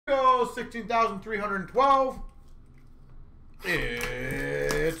Nationals, 16,312.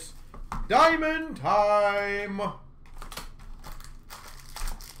 It's diamond time.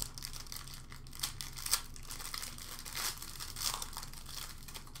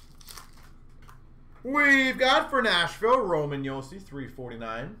 We've got for Nashville, Roman Josi,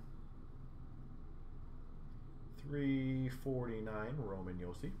 349. 349, Roman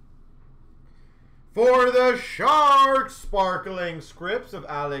Josi. For the Sharks, sparkling scripts of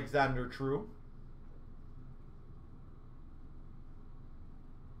Alexander True.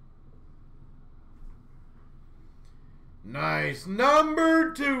 Nice.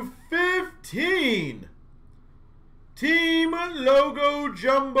 Number 215. Team Logo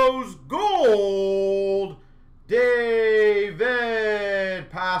Jumbos Gold, David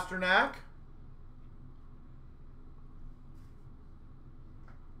Pastrnak.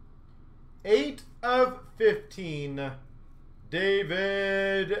 Eight of 15,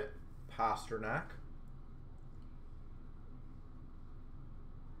 David Pastrnak.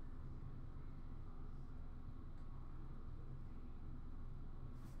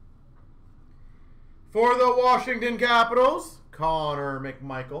 For the Washington Capitals, Connor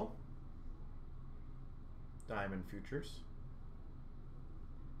McMichael. Diamond Futures.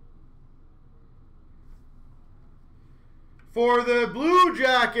 For the Blue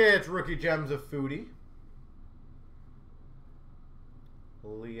Jackets, Rookie Gems of Foodie.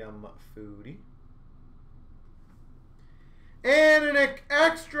 Liam Foodie. And an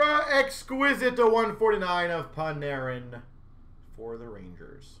extra exquisite to 149 of Panarin for the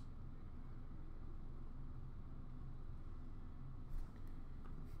Rangers.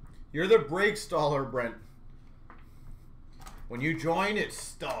 You're the brake staller, Brent. When you join, it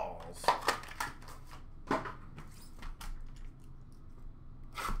stalls.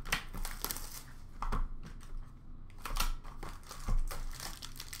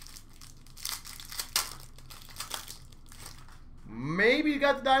 Maybe you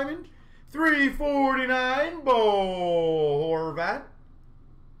got the diamond. 349, Bo Horvat,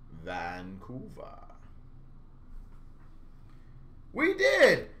 Vancouver. We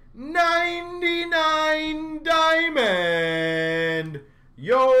did. 99 diamond,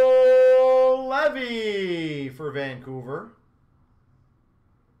 Yo Levy for Vancouver.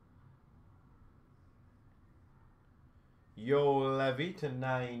 Yo Levy to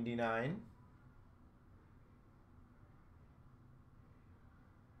 99.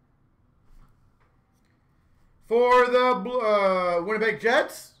 For the Winnipeg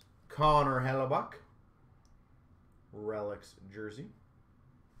Jets, Connor Hellebuck, Relics jersey.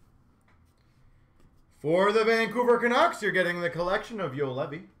 For the Vancouver Canucks, you're getting the collection of Yo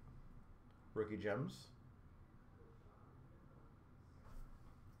Levy, Rookie Gems.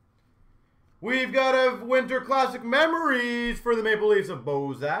 We've got a Winter Classic Memories for the Maple Leafs of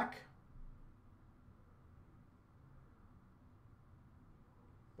Bozak.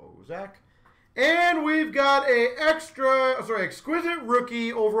 And we've got a exquisite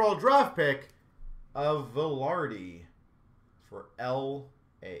rookie overall draft pick of Velarde for LA.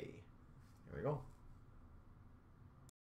 There we go.